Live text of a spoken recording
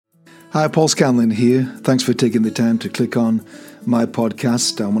Hi, Paul Scanlon here. Thanks for taking the time to click on my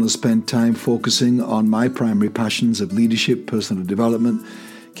podcast. I want to spend time focusing on my primary passions of leadership, personal development,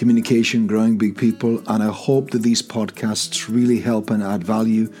 communication, growing big people, and I hope that these podcasts really help and add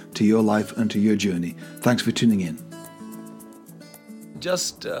value to your life and to your journey. Thanks for tuning in.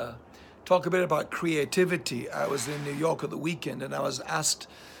 Just talk a bit about creativity. I was in New York at the weekend and I was asked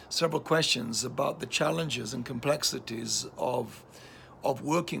several questions about the challenges and complexities of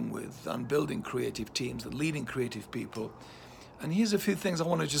working with and building creative teams and leading creative people. And here's a few things I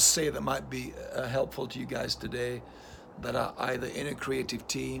want to just say that might be helpful to you guys today that are either in a creative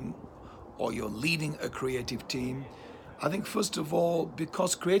team or you're leading a creative team. I think first of all,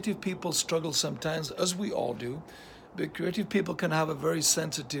 because creative people struggle sometimes, as we all do, but creative people can have a very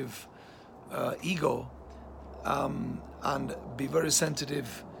sensitive ego and be very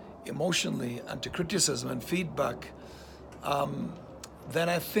sensitive emotionally and to criticism and feedback. Then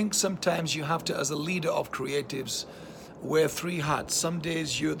I think sometimes you have to, as a leader of creatives, wear three hats. Some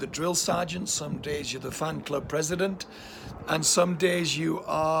days you're the drill sergeant, some days you're the fan club president, and some days you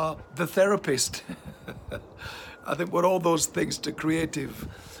are the therapist. I think we're all those things to creative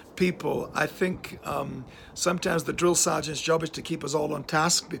people. I think sometimes the drill sergeant's job is to keep us all on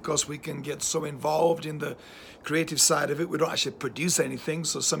task because we can get so involved in the creative side of it, we don't actually produce anything.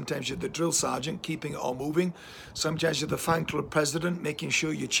 So sometimes you're the drill sergeant, keeping it all moving. Sometimes you're the fan club president, making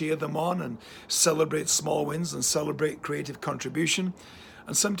sure you cheer them on and celebrate small wins and celebrate creative contribution.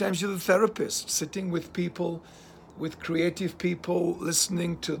 And sometimes you're the therapist, sitting with people, with creative people,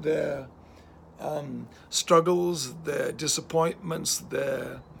 listening to their struggles, their disappointments,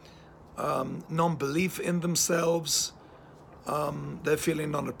 their non-belief in themselves. They're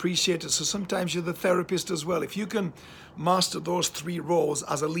feeling unappreciated. So sometimes you're the therapist as well. If you can master those three roles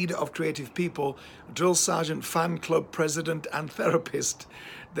as a leader of creative people, drill sergeant, fan club president, and therapist,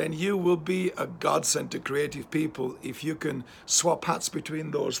 then you will be a godsend to creative people if you can swap hats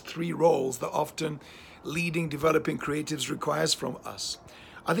between those three roles that often leading, developing creatives requires from us.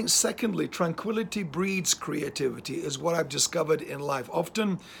 I think secondly, tranquility breeds creativity is what I've discovered in life.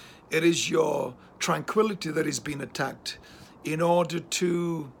 Often it is your tranquility that is being attacked in order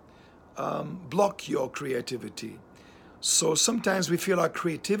to block your creativity. So sometimes we feel our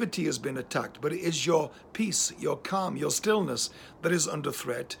creativity has been attacked, but it is your peace, your calm, your stillness that is under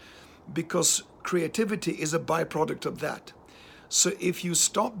threat because creativity is a byproduct of that. So if you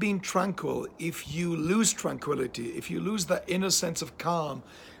stop being tranquil, if you lose tranquility, if you lose that inner sense of calm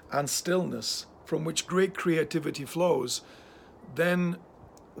and stillness from which great creativity flows, then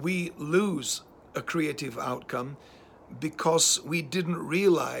we lose a creative outcome because we didn't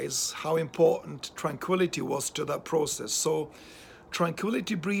realize how important tranquility was to that process. So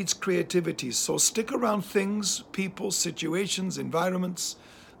tranquility breeds creativity. So stick around things, people, situations, environments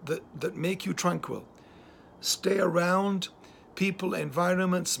that make you tranquil. Stay around people,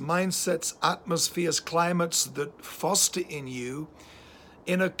 environments, mindsets, atmospheres, climates that foster in you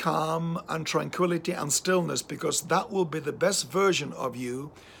inner calm and tranquility and stillness, because that will be the best version of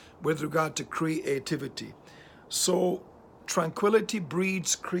you with regard to creativity. So tranquility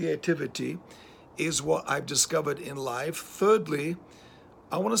breeds creativity is what I've discovered in life. Thirdly,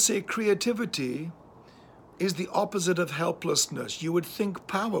 I want to say creativity is the opposite of helplessness. You would think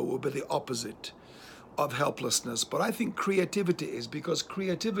power would be the opposite of helplessness, but I think creativity is, because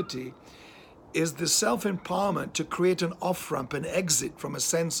creativity is the self-empowerment to create an off-ramp, an exit from a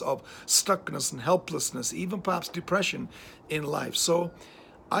sense of stuckness and helplessness, even perhaps depression in life. So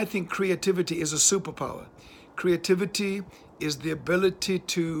I think creativity is a superpower. Creativity is the ability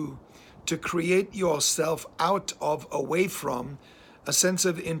to create yourself out of, away from a sense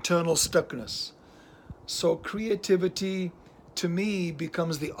of internal stuckness. So creativity to me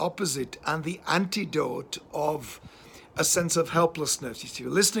becomes the opposite and the antidote of a sense of helplessness. If you're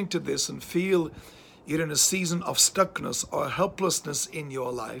listening to this and feel you're in a season of stuckness or helplessness in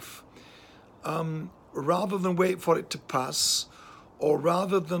your life, rather than wait for it to pass, or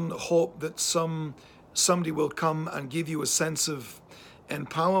rather than hope that somebody will come and give you a sense of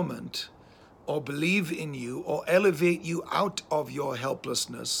empowerment or believe in you or elevate you out of your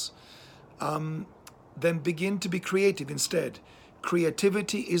helplessness, then begin to be creative instead.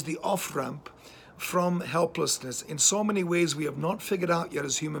 Creativity is the off-ramp from helplessness in so many ways we have not figured out yet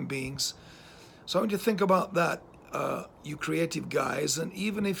as human beings. So I want you to think about that, you creative guys, and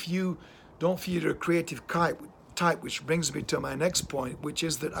even if you don't feel you're a creative type, which brings me to my next point, which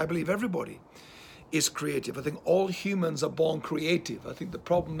is that I believe everybody is creative. I think all humans are born creative. I think the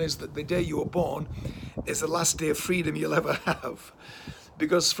problem is that the day you were born is the last day of freedom you'll ever have.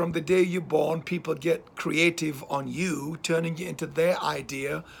 Because from the day you're born, people get creative on you, turning you into their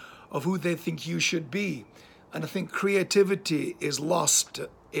idea of who they think you should be. And I think creativity is lost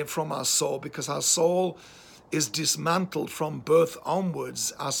from our soul, because our soul is dismantled from birth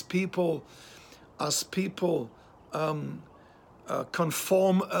onwards as people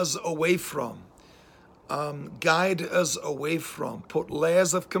conform us away from, guide us away from, put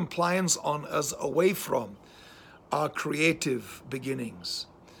layers of compliance on us away from our creative beginnings.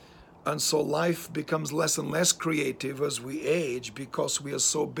 And so life becomes less and less creative as we age, because we are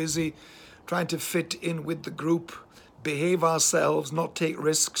so busy trying to fit in with the group, behave ourselves, not take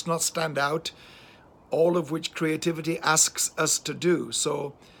risks, not stand out, all of which creativity asks us to do.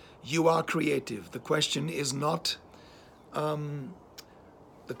 So you are creative. The question is not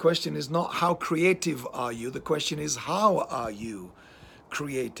how creative are you. The question is, how are you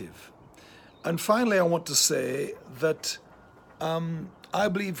creative? And finally, I want to say that I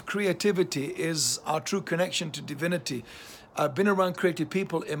believe creativity is our true connection to divinity. I've been around creative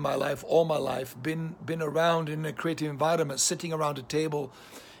people in my life, all my life, been around in a creative environment, sitting around a table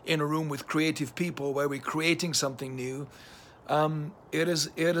in a room with creative people where we're creating something new. It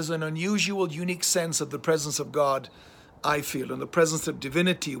is an unusual, unique sense of the presence of God, I feel, and the presence of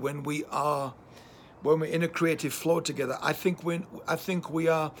divinity when we're in a creative flow together. I think we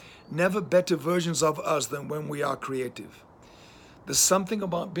are never better versions of us than when we are creative. There's something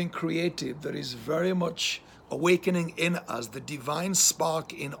about being creative that is very much awakening in us, the divine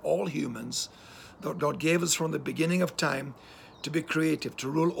spark in all humans that God gave us from the beginning of time to be creative, to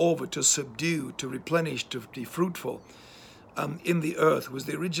rule over, to subdue, to replenish, to be fruitful in the earth was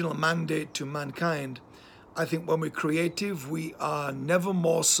the original mandate to mankind. I think when we're creative, we are never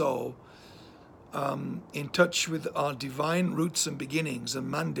more so in touch with our divine roots and beginnings and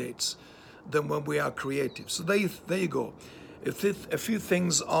mandates than when we are creative. So there you go. A few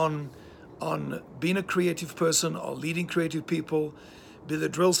things on being a creative person or leading creative people. Be the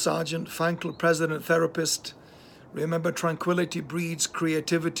drill sergeant, fan club president, therapist. Remember, tranquility breeds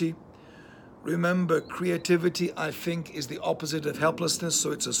creativity. Remember, creativity, I think, is the opposite of helplessness, so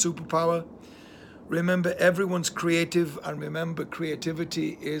it's a superpower. Remember, everyone's creative, and remember,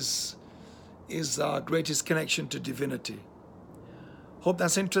 creativity is our greatest connection to divinity. Hope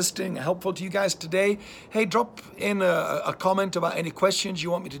that's interesting, helpful to you guys today. Hey, drop in a comment about any questions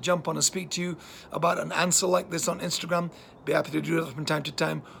you want me to jump on and speak to you about an answer like this on Instagram. Be happy to do that from time to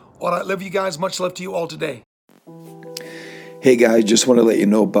time. All right, love you guys. Much love to you all today. Hey guys, just want to let you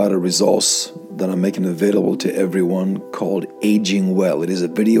know about a resource that I'm making available to everyone called Aging Well. It is a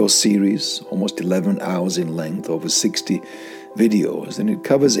video series, almost 11 hours in length, over 60 videos, and it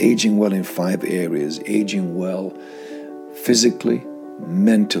covers aging well in 5 areas. Aging well physically,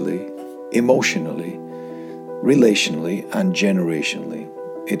 mentally, emotionally, relationally, and generationally.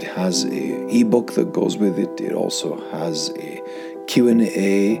 It has an ebook that goes with it. It also has a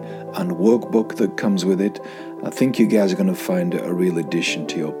Q&A and workbook that comes with it. I think you guys are going to find it a real addition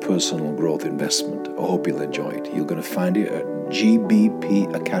to your personal growth investment. I hope you'll enjoy it. You're going to find it at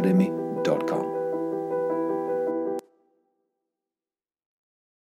gbpacademy.com.